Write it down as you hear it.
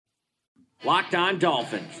Locked On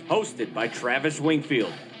Dolphins, hosted by Travis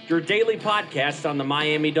Wingfield, your daily podcast on the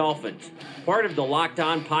Miami Dolphins, part of the Locked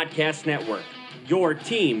On Podcast Network, your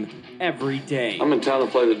team every day. I'm in town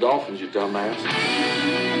to play the Dolphins, you dumbass.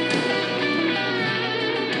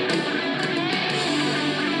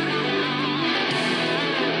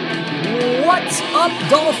 What's up,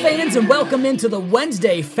 Dolphins, and welcome into the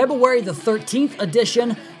Wednesday, February the 13th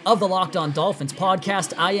edition of the Locked On Dolphins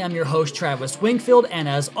podcast. I am your host, Travis Wingfield, and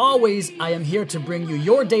as always, I am here to bring you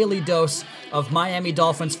your daily dose of Miami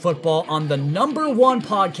Dolphins football on the number one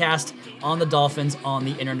podcast on the Dolphins on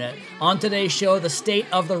the internet. On today's show, the State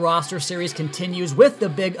of the Roster series continues with the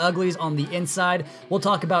big uglies on the inside. We'll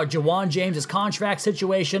talk about Ja'Wuan James' contract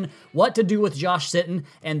situation, what to do with Josh Sitton,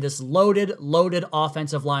 and this loaded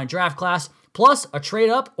offensive line draft class. Plus, a trade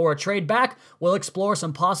up or a trade back. We'll explore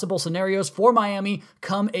some possible scenarios for Miami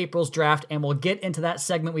come April's draft, and we'll get into that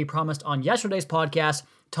segment we promised on yesterday's podcast,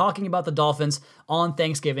 talking about the Dolphins on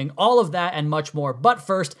Thanksgiving, all of that and much more. But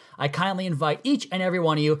first, I kindly invite each and every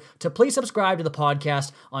one of you to please subscribe to the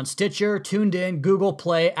podcast on Stitcher, Tuned In, Google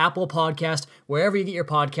Play, Apple Podcast, wherever you get your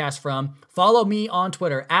podcast from. Follow me on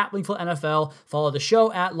Twitter at Wingfield NFL, follow the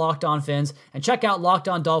show at Locked On Fins, and check out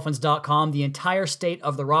LockedOnDolphins.com. The entire State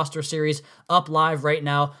of the Roster series up live right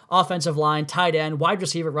now. Offensive line, tight end, wide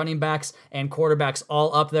receiver, running backs, and quarterbacks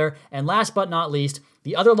all up there. And last but not least,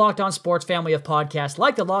 the other Locked On Sports family of podcasts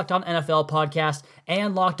like the Locked On NFL podcast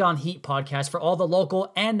and Locked On Heat podcast for all the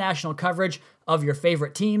local and national coverage of your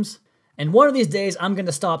favorite teams. And one of these days, I'm going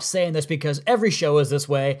to stop saying this because every show is this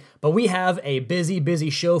way, but we have a busy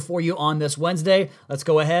show for you on this Wednesday. Let's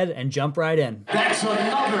go ahead and jump right in. That's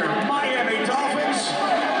another Miami Dolphins.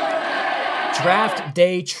 Draft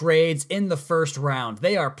day trades in the first round.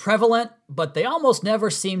 They are prevalent, but they almost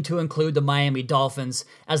never seem to include the Miami Dolphins,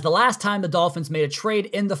 as the last time the Dolphins made a trade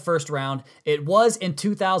in the first round, it was in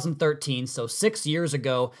 2013, so 6 years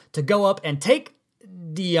ago, to go up and take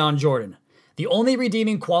Dion Jordan. The only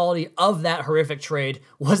redeeming quality of that horrific trade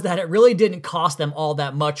was that it really didn't cost them all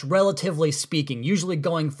that much, relatively speaking. Usually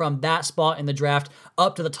going from that spot in the draft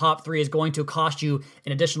up to the top three is going to cost you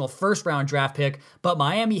an additional first-round draft pick, but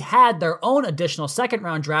Miami had their own additional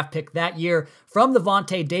second-round draft pick that year from the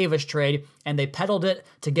Vontae Davis trade, and they peddled it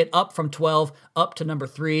to get up from 12 up to number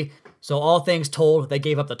 3. So all things told, they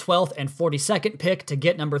gave up the 12th and 42nd pick to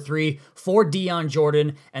get number 3 for Dion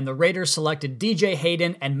Jordan, and the Raiders selected DJ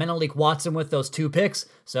Hayden and Menelik Watson with those 2 picks,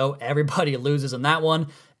 so everybody loses in that one.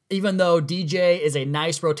 Even though DJ is a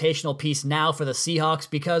nice rotational piece now for the Seahawks,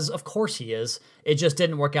 because of course he is, it just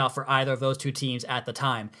didn't work out for either of those two teams at the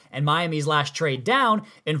time. And Miami's last trade down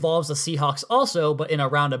involves the Seahawks also, but in a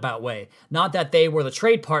roundabout way. Not that they were the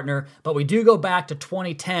trade partner, but we do go back to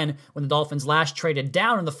 2010 when the Dolphins last traded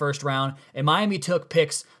down in the first round, and Miami took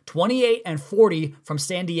picks 28 and 40 from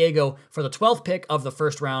San Diego for the 12th pick of the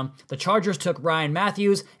first round. The Chargers took Ryan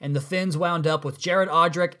Matthews, and the Fins wound up with Jared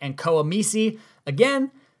Odrick and Koa Misi.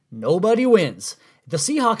 Again, nobody wins. The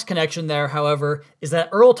Seahawks connection there, however, is that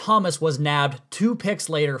Earl Thomas was nabbed 2 picks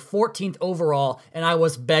later, 14th overall, and I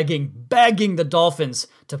was begging the Dolphins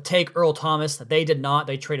to take Earl Thomas. They did not.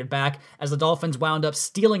 They traded back as the Dolphins wound up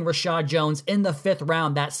stealing Rashad Jones in the 5th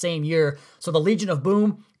round that same year. So the Legion of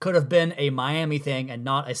Boom could have been a Miami thing and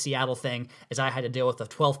not a Seattle thing, as I had to deal with the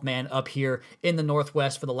 12th man up here in the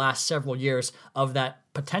Northwest for the last several years of that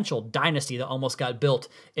potential dynasty that almost got built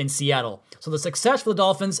in Seattle. So the success for the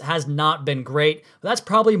Dolphins has not been great, but that's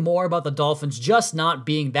probably more about the Dolphins just not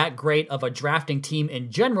being that great of a drafting team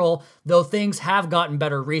in general, though things have gotten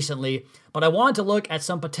better recently. But I wanted to look at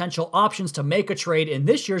some potential options to make a trade in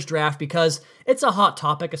this year's draft because it's a hot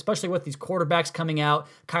topic, especially with these quarterbacks coming out,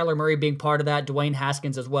 Kyler Murray being part of that, Dwayne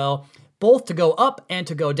Haskins as well, both to go up and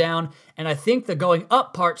to go down. And I think the going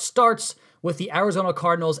up part starts with the Arizona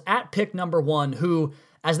Cardinals at pick number 1, who,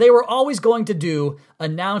 as they were always going to do,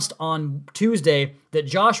 announced on Tuesday that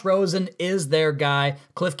Josh Rosen is their guy.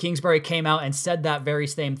 Cliff Kingsbury came out and said that very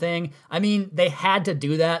same thing. I mean, they had to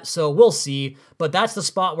do that, so we'll see. But that's the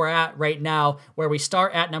spot we're at right now, where we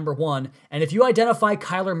start at number 1. And if you identify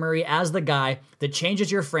Kyler Murray as the guy that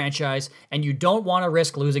changes your franchise and you don't want to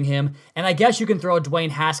risk losing him, and I guess you can throw Dwayne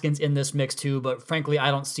Haskins in this mix too, but frankly, I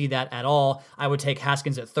don't see that at all. I would take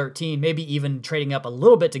Haskins at 13, maybe even trading up a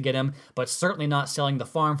little bit to get him, but certainly not selling the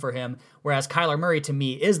farm for him. Whereas Kyler Murray, to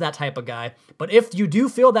me, is that type of guy. But if you do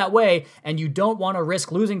feel that way and you don't want to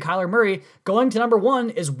risk losing Kyler Murray, going to number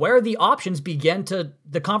 1 is where the options begin to,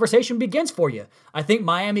 the conversation begins for you. I think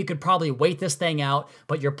Miami could probably wait this thing out,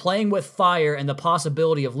 but you're playing with fire and the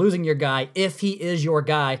possibility of losing your guy if he is your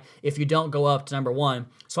guy if you don't go up to number 1.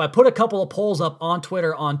 So I put a couple of polls up on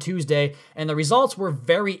Twitter on Tuesday, and the results were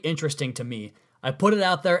very interesting to me. I put it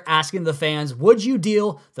out there asking the fans, would you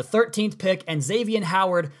deal the 13th pick and Xavier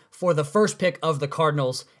Howard for the first pick of the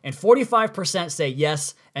Cardinals? And 45% say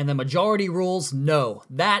yes, and the majority rules no.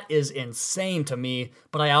 That is insane to me,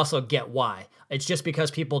 but I also get why. It's just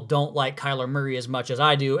because people don't like Kyler Murray as much as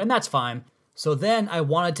I do, and that's fine. So then I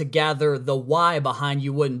wanted to gather the why behind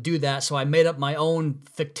you wouldn't do that, so I made up my own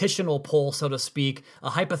fictional poll, so to speak, a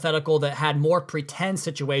hypothetical that had more pretend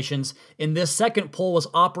situations. In this second poll was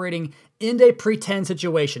operating in a pretend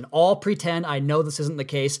situation. All pretend, I know this isn't the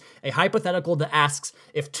case. A hypothetical that asks,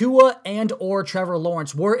 if Tua and or Trevor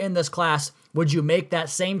Lawrence were in this class, would you make that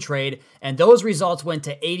same trade? And those results went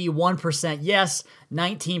to 81% yes,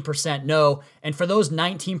 19% no. And for those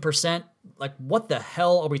 19%, like, what the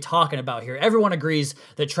hell are we talking about here? Everyone agrees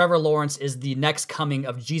that Trevor Lawrence is the next coming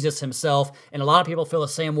of Jesus himself, and a lot of people feel the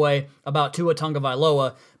same way about Tua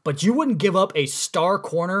Tagovailoa, but you wouldn't give up a star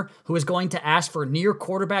corner who is going to ask for near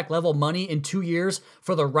quarterback level money in 2 years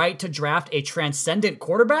for the right to draft a transcendent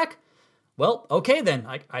quarterback? Well, okay then.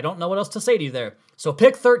 I don't know what else to say to you there. So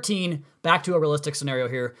pick 13, back to a realistic scenario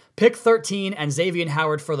here. Pick 13 and Xavier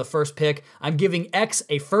Howard for the first pick. I'm giving X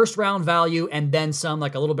a first round value and then some,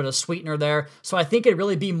 like a little bit of sweetener there. So I think it'd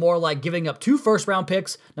really be more like giving up 2 first round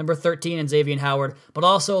picks, number 13 and Xavier Howard, but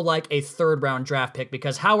also like a third round draft pick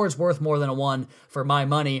because Howard's worth more than a 1 for my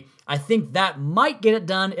money. I think that might get it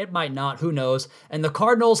done. It might not. Who knows? And the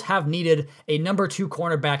Cardinals have needed a number 2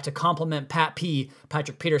 cornerback to complement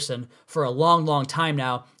Patrick Peterson, for a long, long time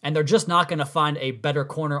now. And they're just not going to find a better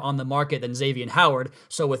corner on the market than Xavier Howard.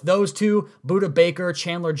 So with those two, Budda Baker,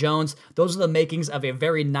 Chandler Jones, those are the makings of a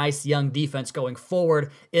very nice young defense going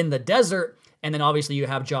forward in the desert. And then obviously you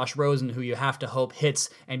have Josh Rosen, who you have to hope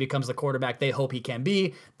hits and becomes the quarterback they hope he can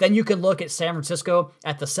be. Then you can look at San Francisco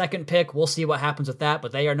at the second pick. We'll see what happens with that,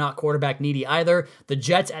 but they are not quarterback needy either. The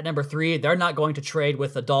Jets at number 3, they're not going to trade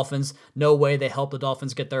with the Dolphins. No way they help the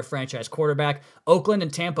Dolphins get their franchise quarterback. Oakland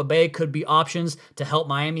and Tampa Bay could be options to help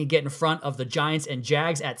Miami get in front of the Giants and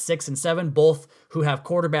Jags at 6 and 7, both who have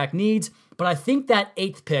quarterback needs. But I think that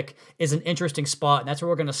 8th pick is an interesting spot, and that's where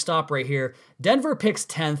we're going to stop right here. Denver picks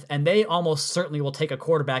 10th, and they almost certainly will take a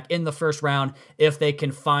quarterback in the first round if they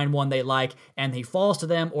can find one they like, and he falls to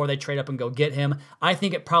them, or they trade up and go get him. I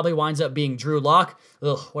think it probably winds up being Drew Lock.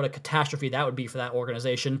 Ugh, what a catastrophe that would be for that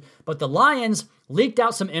organization. But the Lions leaked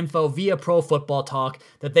out some info via Pro Football Talk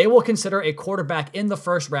that they will consider a quarterback in the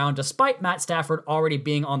first round, despite Matt Stafford already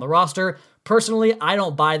being on the roster. Personally, I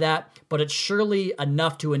don't buy that, but it's surely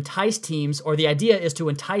enough to entice teams, or the idea is to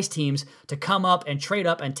entice teams to come up and trade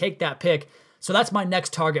up and take that pick. So that's my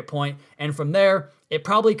next target point. And from there, it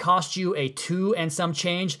probably costs you a 2 and some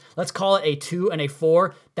change. Let's call it a 2 and a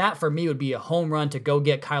 4. That for me would be a home run to go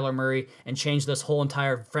get Kyler Murray and change this whole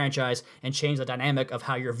entire franchise and change the dynamic of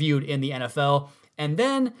how you're viewed in the NFL. And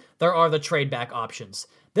then there are the trade back options.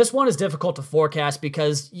 This one is difficult to forecast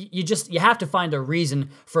because you have to find a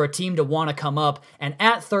reason for a team to want to come up. And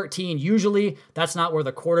at 13, usually that's not where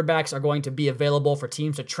the quarterbacks are going to be available for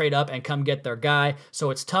teams to trade up and come get their guy.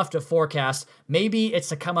 So it's tough to forecast. Maybe it's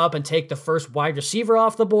to come up and take the first wide receiver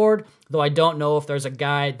off the board, though I don't know if there's a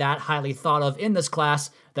guy that highly thought of in this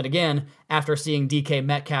class. Then again, after seeing DK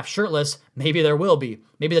Metcalf shirtless, maybe there will be.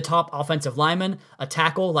 Maybe the top offensive lineman, a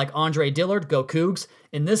tackle like Andre Dillard, go Cougs.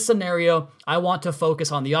 In this scenario, I want to focus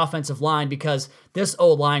on the offensive line because this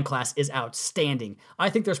O-line class is outstanding. I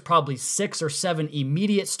think there's probably 6 or 7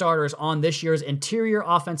 immediate starters on this year's interior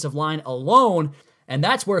offensive line alone, and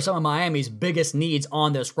that's where some of Miami's biggest needs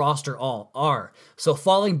on this roster all are. So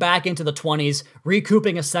falling back into the 20s,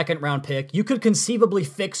 recouping a second-round pick, you could conceivably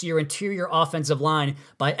fix your interior offensive line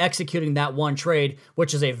by executing that one trade,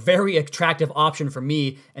 which is a very attractive option for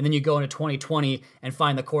me, and then you go into 2020 and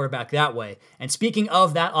find the quarterback that way. And speaking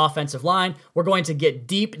of that offensive line, we're going to get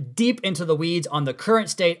deep into the weeds on the current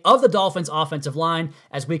state of the Dolphins' offensive line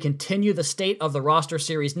as we continue the State of the Roster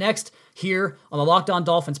series next, here on the Locked On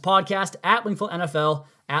Dolphins podcast at Wingfield NFL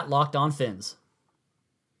at Locked On Fins.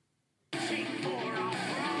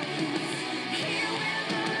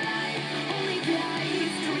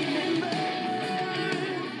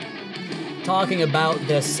 Talking about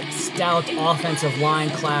this stout offensive line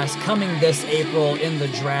class coming this April in the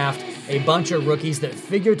draft. A bunch of rookies that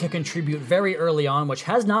figured to contribute very early on, which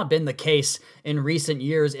has not been the case in recent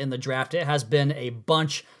years in the draft. It has been a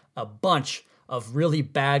bunch of really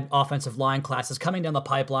bad offensive line classes coming down the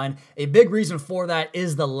pipeline. A big reason for that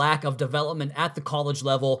is the lack of development at the college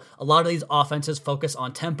level. A lot of these offenses focus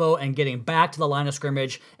on tempo and getting back to the line of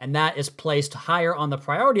scrimmage, and that is placed higher on the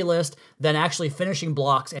priority list than actually finishing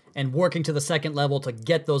blocks and working to the second level to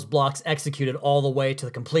get those blocks executed all the way to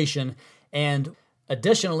the completion. And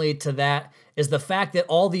additionally to that, is the fact that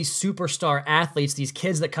all these superstar athletes, these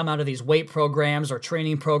kids that come out of these weight programs or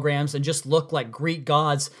training programs and just look like Greek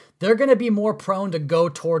gods, they're going to be more prone to go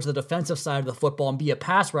towards the defensive side of the football and be a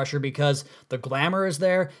pass rusher because the glamour is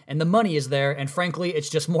there and the money is there. And frankly,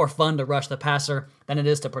 it's just more fun to rush the passer than it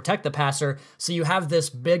is to protect the passer. So you have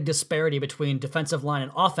this big disparity between defensive line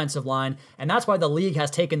and offensive line. And that's why the league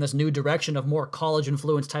has taken this new direction of more college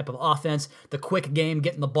influence type of offense, the quick game,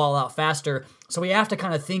 getting the ball out faster. So we have to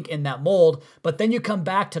kind of think in that mold. But then you come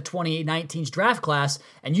back to 2019's draft class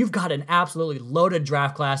and you've got an absolutely loaded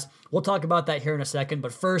draft class. We'll talk about that here in a second,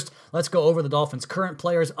 but first, let's go over the Dolphins' current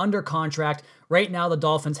players under contract. Right now, the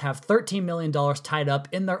Dolphins have $13 million tied up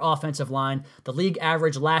in their offensive line. The league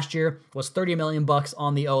average last year was $30 million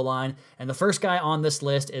on the O-line, and the first guy on this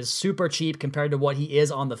list is super cheap compared to what he is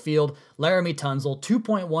on the field. Laremy Tunsil,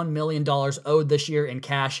 $2.1 million owed this year in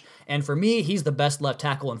cash, and for me, he's the best left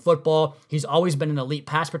tackle in football. He's always been an elite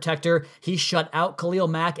pass protector. He shut out Khalil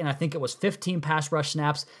Mack, and I think it was 15 pass rush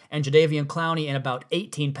snaps, and Jadeveon Clowney in about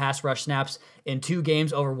 18 pass rush snaps in 2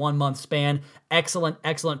 games over 1 month span. Excellent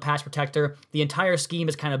pass protector. The entire scheme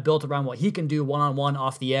is kind of built around what he can do one-on-one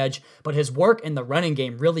off the edge, but his work in the running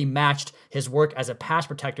game really matched his work as a pass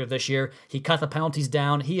protector this year. He cut the penalties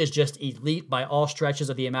down. He is just elite by all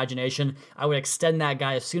stretches of the imagination. I would extend that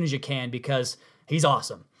guy as soon as you can because he's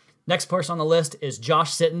awesome. Next person on the list is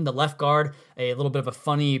Josh Sitton, the left guard. A little bit of a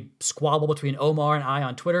funny squabble between Omar and I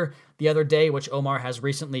on Twitter the other day, which Omar has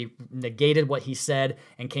recently negated what he said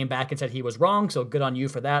and came back and said he was wrong, so good on you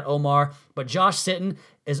for that, Omar. But Josh Sitton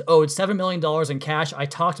is owed $7 million in cash. I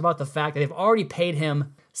talked about the fact that they've already paid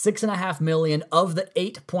him $6.5 million of the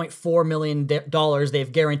 $8.4 million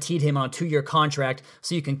they've guaranteed him on a 2-year contract.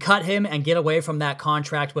 So you can cut him and get away from that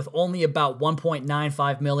contract with only about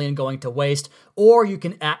 $1.95 million going to waste, or you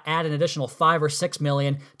can add an additional $5 or $6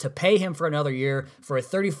 million to pay him for another year for a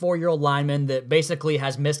 34-year-old lineman that basically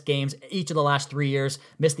has missed games each of the last 3 years,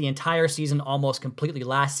 missed the entire season almost completely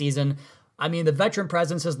last season. I mean, the veteran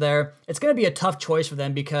presence is there. It's going to be a tough choice for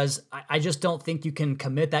them because I just don't think you can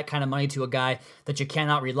commit that kind of money to a guy that you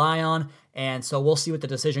cannot rely on. And so we'll see what the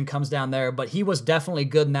decision comes down there. But he was definitely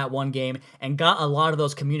good in that one game and got a lot of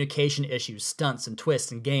those communication issues, stunts and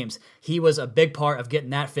twists and games. He was a big part of getting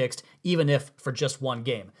that fixed, even if for just one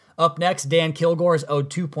game. Up next, Dan Kilgore is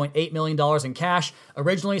owed $2.8 million in cash.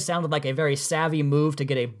 Originally sounded like a very savvy move to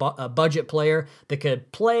get a budget player that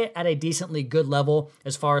could play at a decently good level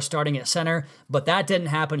as far as starting at center, but that didn't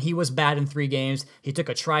happen. He was bad in 3 games. He took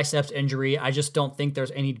a triceps injury. I just don't think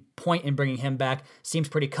there's any point in bringing him back. Seems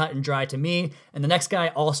pretty cut and dry to me. And the next guy,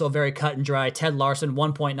 also very cut and dry, Ted Larson,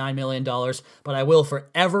 $1.9 million, but I will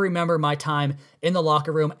forever remember my time in the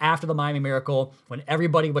locker room after the Miami Miracle when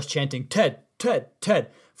everybody was chanting, Ted, Ted,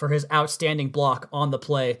 Ted, for his outstanding block on the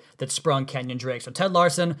play that sprung Kenyon Drake. So Ted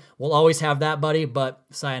Larson will always have that, buddy, but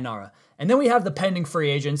sayonara. And then we have the pending free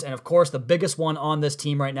agents, and of course the biggest one on this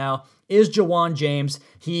team right now is Ja'Wuan James.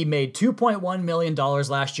 He made $2.1 million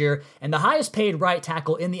last year, and the highest paid right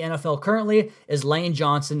tackle in the NFL currently is Lane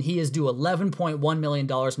Johnson. He is due $11.1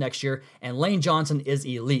 million next year, and Lane Johnson is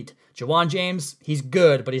elite. Ja'Wuan James, he's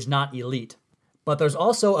good, but he's not elite. But there's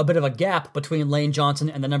also a bit of a gap between Lane Johnson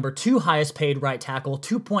and the number 2 highest paid right tackle,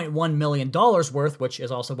 $2.1 million worth, which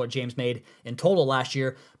is also what James made in total last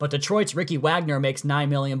year. But Detroit's Ricky Wagner makes $9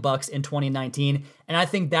 million in 2019, and I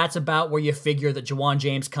think that's about where you figure that Ja'Wuan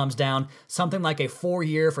James comes down. Something like a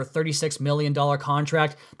 4-year for $36 million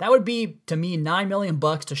contract. That would be, to me, $9 million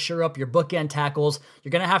to shore up your bookend tackles.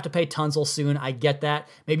 You're going to have to pay Tunsil soon. I get that.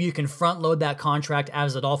 Maybe you can front load that contract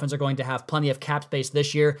as the Dolphins are going to have plenty of cap space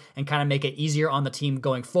this year and kind of make it easier on the team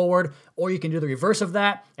going forward, or you can do the reverse of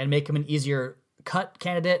that and make him an easier cut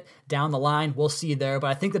candidate down the line. We'll see there, but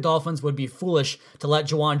I think the Dolphins would be foolish to let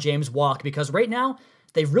Ja'Wuan James walk because right now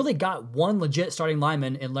they've really got one legit starting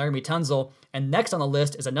lineman in Laremy Tunsil, and next on the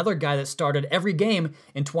list is another guy that started every game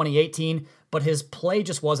in 2018, but his play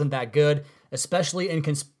just wasn't that good, especially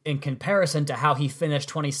in comparison to how he finished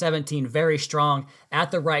 2017 very strong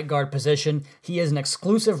at the right guard position. He is an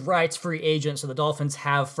exclusive rights free agent, so the Dolphins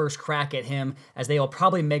have first crack at him as they will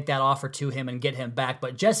probably make that offer to him and get him back.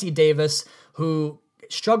 But Jesse Davis, who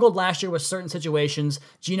struggled last year with certain situations.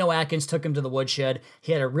 Geno Atkins took him to the woodshed.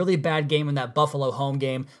 He had a really bad game in that Buffalo home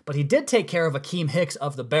game, but he did take care of Akeem Hicks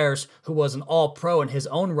of the Bears, who was an all-pro in his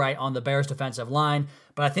own right on the Bears defensive line.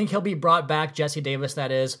 But I think he'll be brought back, Jesse Davis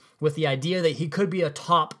that is, with the idea that he could be a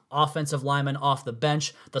top offensive lineman off the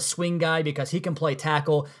bench, the swing guy, because he can play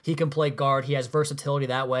tackle, he can play guard, he has versatility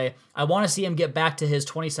that way. I want to see him get back to his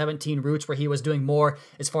 2017 roots where he was doing more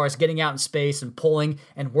as far as getting out in space and pulling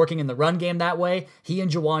and working in the run game that way. He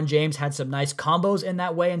and Ja'Wuan James had some nice combos in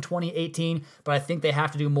that way in 2018, but I think they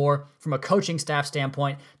have to do more from a coaching staff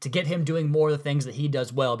standpoint to get him doing more of the things that he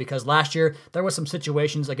does well. Because last year, there was some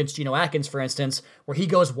situations against Geno Atkins, for instance, where he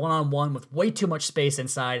goes one-on-one with way too much space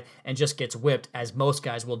inside and just gets whipped, as most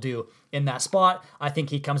guys will do in that spot. I think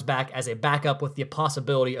he comes back as a backup with the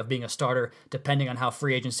possibility of being a starter, depending on how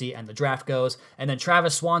free agency and the draft goes. And then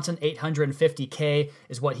Travis Swanson, $850K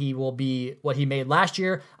is what he made last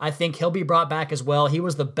year. I think he'll be brought back as well. He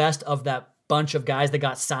was the best of that bunch of guys that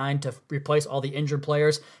got signed to replace all the injured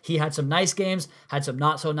players. He had some nice games, had some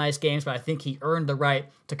not so nice games, but I think he earned the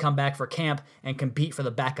right to come back for camp and compete for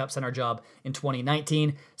the backup center job in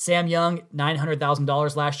 2019. Sam Young,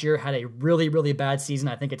 $900,000 last year, had a really, really bad season.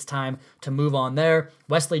 I think it's time to move on there.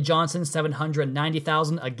 Wesley Johnson,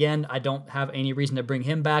 $790,000. Again, I don't have any reason to bring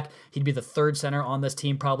him back. He'd be the third center on this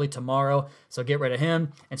team probably tomorrow, so get rid of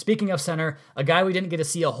him. And speaking of center, a guy we didn't get to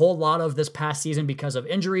see a whole lot of this past season because of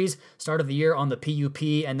injuries, started the year on the PUP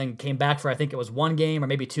and then came back for I think it was one game or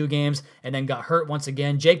maybe two games and then got hurt once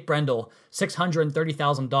again. Jake Brendel,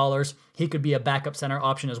 $630,000. He could be a backup center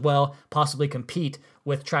option as well, possibly compete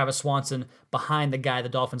with Travis Swanson behind the guy the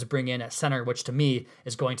Dolphins bring in at center, which to me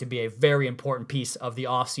is going to be a very important piece of the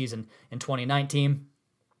offseason in 2019.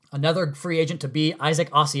 Another free agent to be, Isaac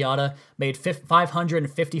Asiata, made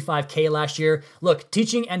 $555K last year. Look,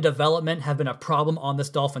 teaching and development have been a problem on this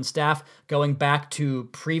Dolphin staff going back to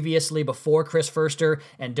previously before Chris Foerster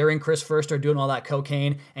and during Chris Foerster doing all that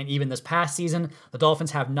cocaine, and even this past season. The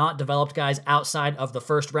Dolphins have not developed guys outside of the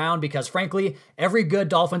first round because, frankly, every good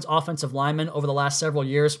Dolphins offensive lineman over the last several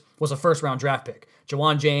years was a first-round draft pick.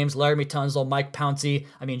 Jawan James, Laramie Tunsil, Mike Pouncey.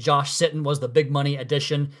 I mean, Josh Sitton was the big money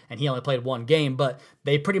addition, and he only played one game, but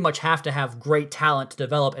they pretty much have to have great talent to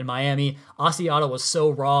develop in Miami. Asiata was so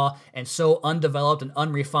raw and so undeveloped and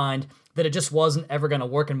unrefined that it just wasn't ever going to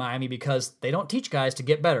work in Miami because they don't teach guys to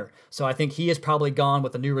get better. So I think he is probably gone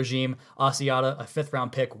with the new regime. Asiata, a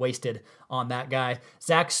fifth-round pick, wasted on that guy.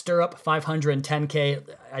 Zach Stirrup, $510K.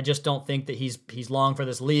 I just don't think that he's long for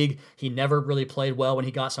this league. He never really played well when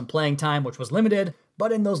he got some playing time, which was limited,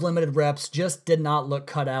 but in those limited reps, just did not look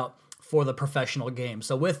cut out for the professional game.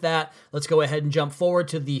 So with that, let's go ahead and jump forward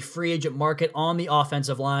to the free agent market on the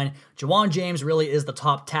offensive line. Jawan James really is the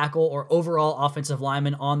top tackle or overall offensive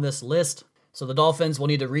lineman on this list. So the Dolphins will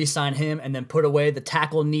need to re-sign him and then put away the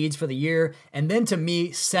tackle needs for the year. And then to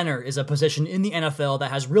me, center is a position in the NFL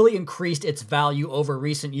that has really increased its value over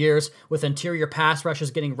recent years with interior pass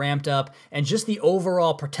rushes getting ramped up and just the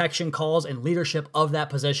overall protection calls and leadership of that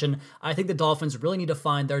position. I think the Dolphins really need to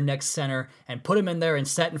find their next center and put him in there and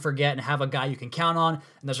set and forget and have a guy you can count on.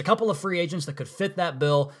 And there's a couple of free agents that could fit that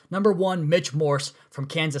bill. Number one, Mitch Morse from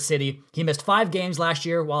Kansas City. He missed 5 games last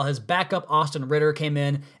year while his backup Austin Ritter came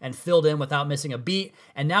in and filled in without missing a beat.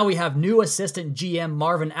 And now we have new assistant GM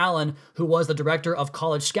Marvin Allen, who was the director of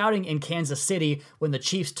college scouting in Kansas City when the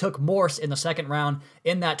Chiefs took Morse in the second round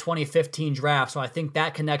in that 2015 draft. So I think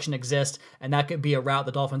that connection exists, and that could be a route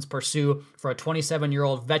the Dolphins pursue for a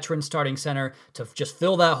 27-year-old veteran starting center to just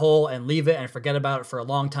fill that hole and leave it and forget about it for a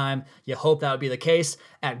long time. You hope that would be the case.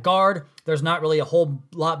 At guard, there's not really a whole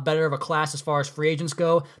lot better of a class as far as free agents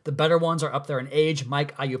go. The better ones are up there in age.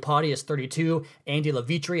 Mike Iupati is 32. Andy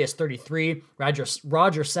Levitre is 33. Roger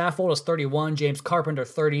Saffold is 31. James Carpenter,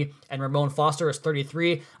 30. And Ramon Foster is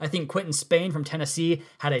 33. I think Quentin Spain from Tennessee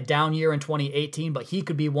had a down year in 2018, but he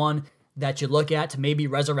could be one that you look at to maybe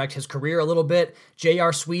resurrect his career a little bit.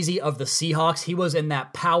 J.R. Sweezy of the Seahawks, he was in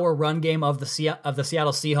that power run game of the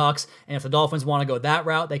Seattle Seahawks, and if the Dolphins want to go that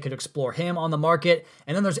route, they could explore him on the market.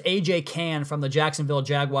 And then there's A.J. Cann from the Jacksonville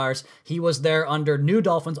Jaguars. He was there under new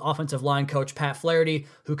Dolphins offensive line coach Pat Flaherty,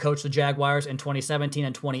 who coached the Jaguars in 2017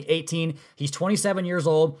 and 2018. He's 27 years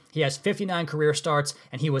old, he has 59 career starts,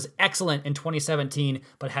 and he was excellent in 2017,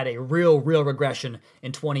 but had a real regression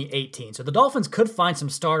in 2018. So the Dolphins could find some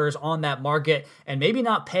starters on that market and maybe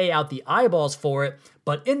not pay out the eyeballs for it.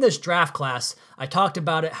 But in this draft class, I talked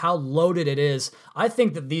about it, how loaded it is. I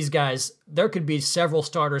think that these guys, there could be several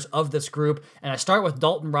starters of this group. And I start with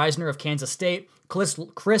Dalton Reisner of Kansas State,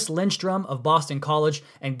 Chris Lindstrom of Boston College,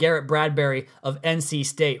 and Garrett Bradbury of NC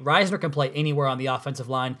State. Reisner can play anywhere on the offensive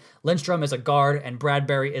line. Lindstrom is a guard, and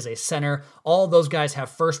Bradbury is a center. All of those guys have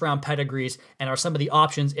first-round pedigrees and are some of the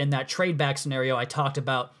options in that trade-back scenario I talked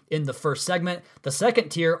about in the first segment. The second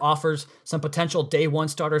tier offers some potential day-one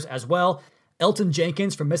starters as well. Elton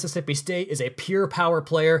Jenkins from Mississippi State is a pure power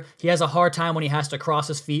player. He has a hard time when he has to cross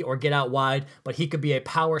his feet or get out wide, but he could be a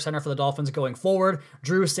power center for the Dolphins going forward.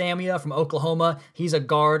 Drew Samia from Oklahoma, he's a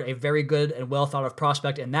guard, a very good and well thought of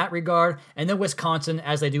prospect in that regard. And then Wisconsin,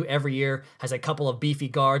 as they do every year, has a couple of beefy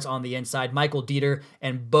guards on the inside, Michael Dieter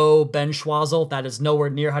and Bo Ben Schwazel. That is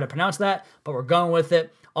nowhere near how to pronounce that, but we're going with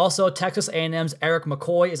it. Also, Texas A&M's Eric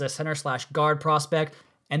McCoy is a center/guard prospect.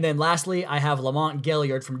 And then lastly, I have Lamont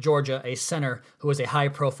Gaillard from Georgia, a center who is a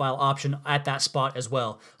high-profile option at that spot as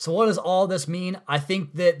well. So what does all this mean? I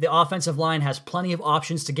think that the offensive line has plenty of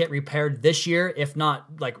options to get repaired this year, if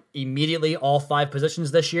not like immediately all 5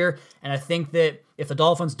 positions this year. And I think that if the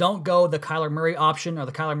Dolphins don't go the Kyler Murray option or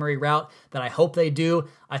the Kyler Murray route that I hope they do,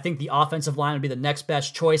 I think the offensive line would be the next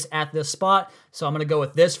best choice at this spot. So I'm going to go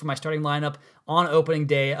with this for my starting lineup on opening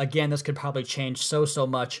day. Again, this could probably change so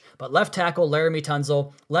much. But left tackle, Laramie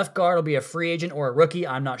Tunsil. Left guard will be a free agent or a rookie.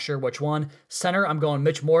 I'm not sure which one. Center, I'm going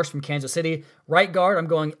Mitch Morse from Kansas City. Right guard, I'm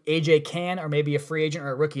going A.J. Cann, or maybe a free agent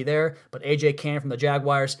or a rookie there, but A.J. Cann from the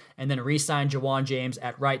Jaguars. And then re-sign Jawan James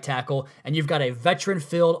at right tackle. And you've got a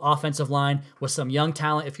veteran-filled offensive line with some young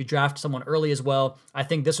talent if you draft someone early as well. I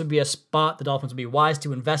think this would be a spot the Dolphins would be wise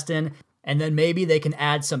to invest in. And then maybe they can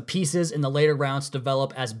add some pieces in the later rounds to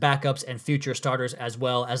develop as backups and future starters as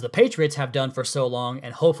well as the Patriots have done for so long.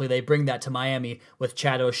 And hopefully they bring that to Miami with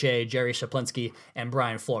Chad O'Shea, Jerry Shaplinsky, and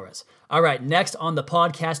Brian Flores. All right, next on the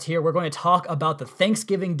podcast here, we're going to talk about the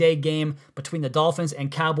Thanksgiving Day game between the Dolphins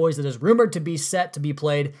and Cowboys that is rumored to be set to be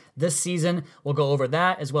played this season. We'll go over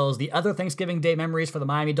that as well as the other Thanksgiving Day memories for the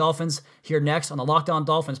Miami Dolphins here next on the Locked On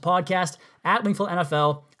Dolphins podcast at Wingfield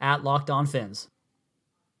NFL at Locked On Fins.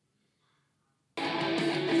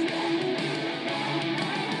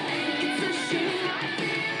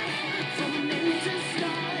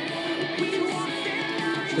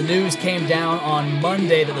 The news came down on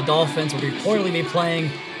Monday that the Dolphins would reportedly be playing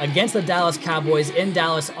against the Dallas Cowboys in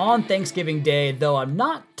Dallas on Thanksgiving Day, though I'm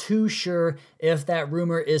not too sure if that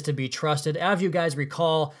rumor is to be trusted. As you guys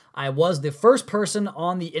recall, I was the first person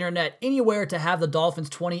on the internet anywhere to have the Dolphins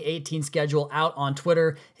 2018 schedule out on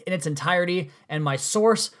Twitter in its entirety, and my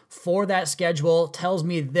source for that schedule tells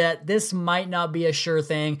me that this might not be a sure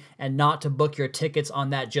thing and not to book your tickets on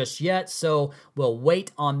that just yet, so we'll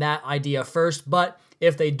wait on that idea first. But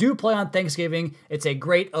if they do play on Thanksgiving, it's a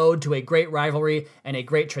great ode to a great rivalry and a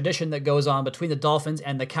great tradition that goes on between the Dolphins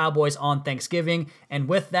and the Cowboys on Thanksgiving. And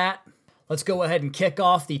with that, let's go ahead and kick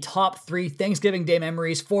off the top 3 Thanksgiving Day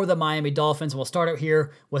memories for the Miami Dolphins. We'll start out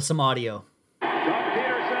here with some audio. Doug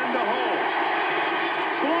Peterson to hold.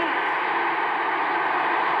 Block.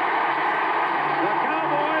 The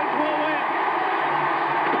Cowboys will win.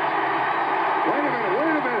 Wait a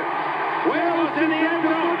minute. Wales in the end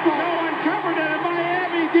zone. No one covered it, and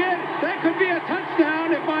Miami did. That could be a touchdown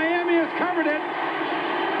if Miami has covered it.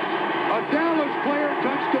 A Dallas player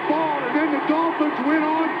touched the ball, and then the Dolphins went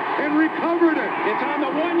on and recovered it. It's on the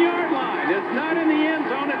 1-yard line. It's not in the end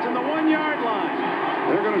zone. It's in the 1-yard line.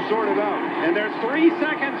 They're going to sort it out. And there's 3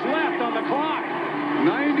 seconds left on the clock.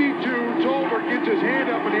 92, Tolbert gets his hand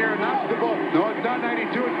up in the air and knocks the ball. No, it's not 92,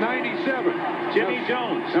 it's 97. Jimmy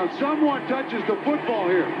Jones. Now someone touches the football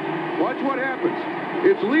here. Watch what happens.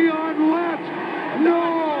 It's Leon Lett.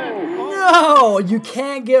 No, you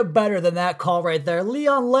can't get better than that call right there.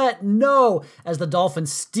 Leon Lett, no, as the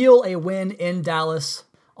Dolphins steal a win in Dallas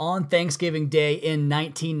on Thanksgiving Day in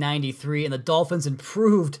 1993, and the Dolphins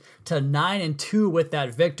improved to 9-2 with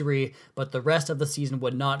that victory, but the rest of the season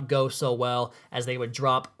would not go so well as they would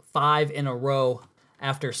drop 5 in a row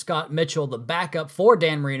after Scott Mitchell, the backup for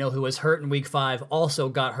Dan Marino, who was hurt in Week 5, also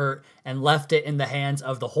got hurt and left it in the hands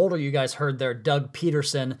of the holder you guys heard there, Doug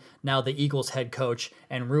Peterson, now the Eagles head coach,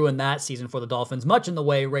 and ruined that season for the Dolphins, much in the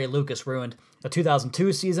way Ray Lucas ruined the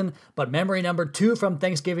 2002 season. But memory number 2 from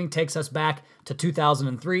Thanksgiving takes us back to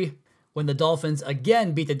 2003, when the Dolphins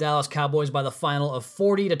again beat the Dallas Cowboys by the final of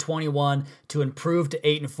 40-21 to improve to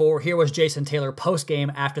 8-4. Here was Jason Taylor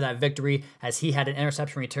post-game after that victory as he had an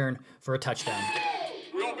interception return for a touchdown.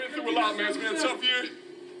 We all been through a lot, man. It's been a tough year.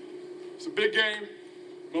 It's a big game.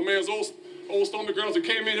 My man's old Stormy girls that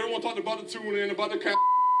came in. Everyone talked about the tune-in, about the came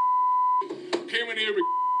in here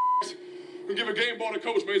and give a game ball to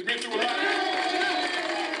coach, man. It's been through a lot.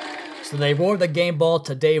 So they award the game ball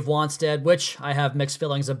to Dave Wanstead, which I have mixed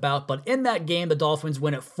feelings about. But in that game, the Dolphins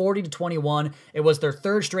win at 40-21. It was their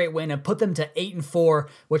 3rd straight win and put them to 8-4,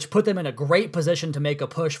 which put them in a great position to make a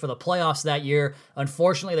push for the playoffs that year.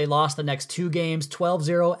 Unfortunately, they lost the next 2 games,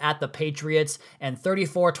 12-0 at the Patriots and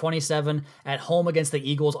 34-27 at home against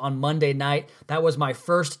the Eagles on Monday night. That was my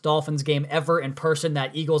first Dolphins game ever in person,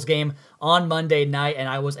 that Eagles game on Monday night, and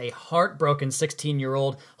I was a heartbroken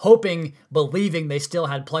 16-year-old, believing they still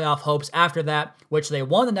had playoff hopes after that, which they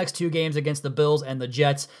won the next 2 games against the Bills and the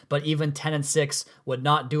Jets, but even 10-6 would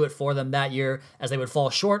not do it for them that year as they would fall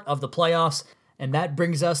short of the playoffs. And that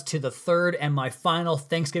brings us to the third and my final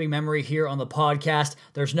Thanksgiving memory here on the podcast.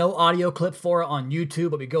 There's no audio clip for it on YouTube,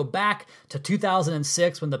 but we go back to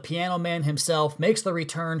 2006 when the Piano Man himself makes the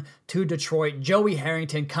return to Detroit. Joey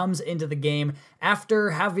Harrington comes into the game after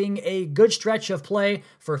having a good stretch of play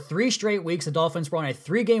for 3 straight weeks. The Dolphins were on a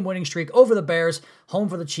 3-game winning streak over the Bears, home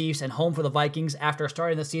for the Chiefs, and home for the Vikings. After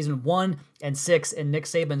starting the season 1-6 in Nick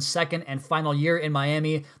Saban's second and final year in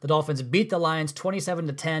Miami, the Dolphins beat the Lions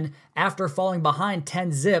 27-10 after falling behind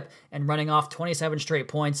 10-0 and running off 27 straight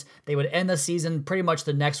points. They would end the season pretty much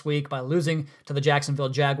the next week by losing to the Jacksonville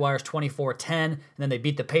Jaguars 24-10, and then they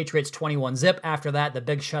beat the Patriots 21-0 after that, the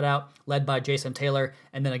big shutout led by Jason Taylor,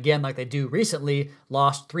 and then again, like they do recently,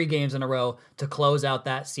 lost 3 games in a row to close out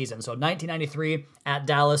that season. So 1993 at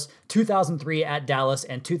Dallas, 2003 at Dallas,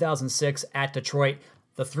 and 2006 at Detroit.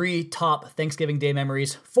 The 3 top Thanksgiving Day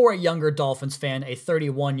memories for a younger Dolphins fan, a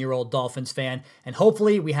 31-year-old Dolphins fan, and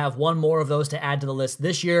hopefully we have one more of those to add to the list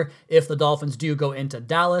this year if the Dolphins do go into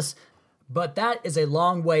Dallas. But that is a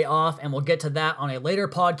long way off, and we'll get to that on a later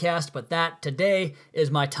podcast. But that today is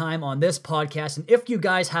my time on this podcast. And if you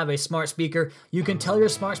guys have a smart speaker, you can tell your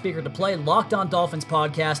smart speaker to play Locked On Dolphins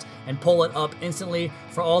podcast and pull it up instantly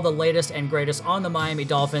for all the latest and greatest on the Miami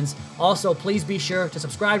Dolphins. Also, please be sure to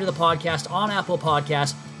subscribe to the podcast on Apple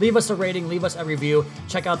Podcasts. Leave us a rating, leave us a review.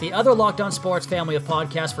 Check out the other Locked On Sports family of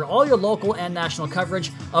podcasts for all your local and national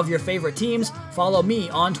coverage of your favorite teams. Follow me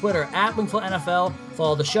on Twitter at Wingfield NFL.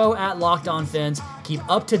 Follow the show at Locked On Fins. Keep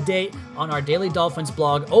up to date on our Daily Dolphins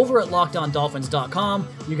blog over at LockedOnDolphins.com.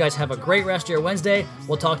 You guys have a great rest of your Wednesday.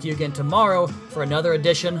 We'll talk to you again tomorrow for another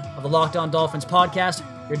edition of the Locked On Dolphins podcast,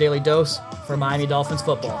 your daily dose for Miami Dolphins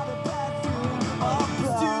football.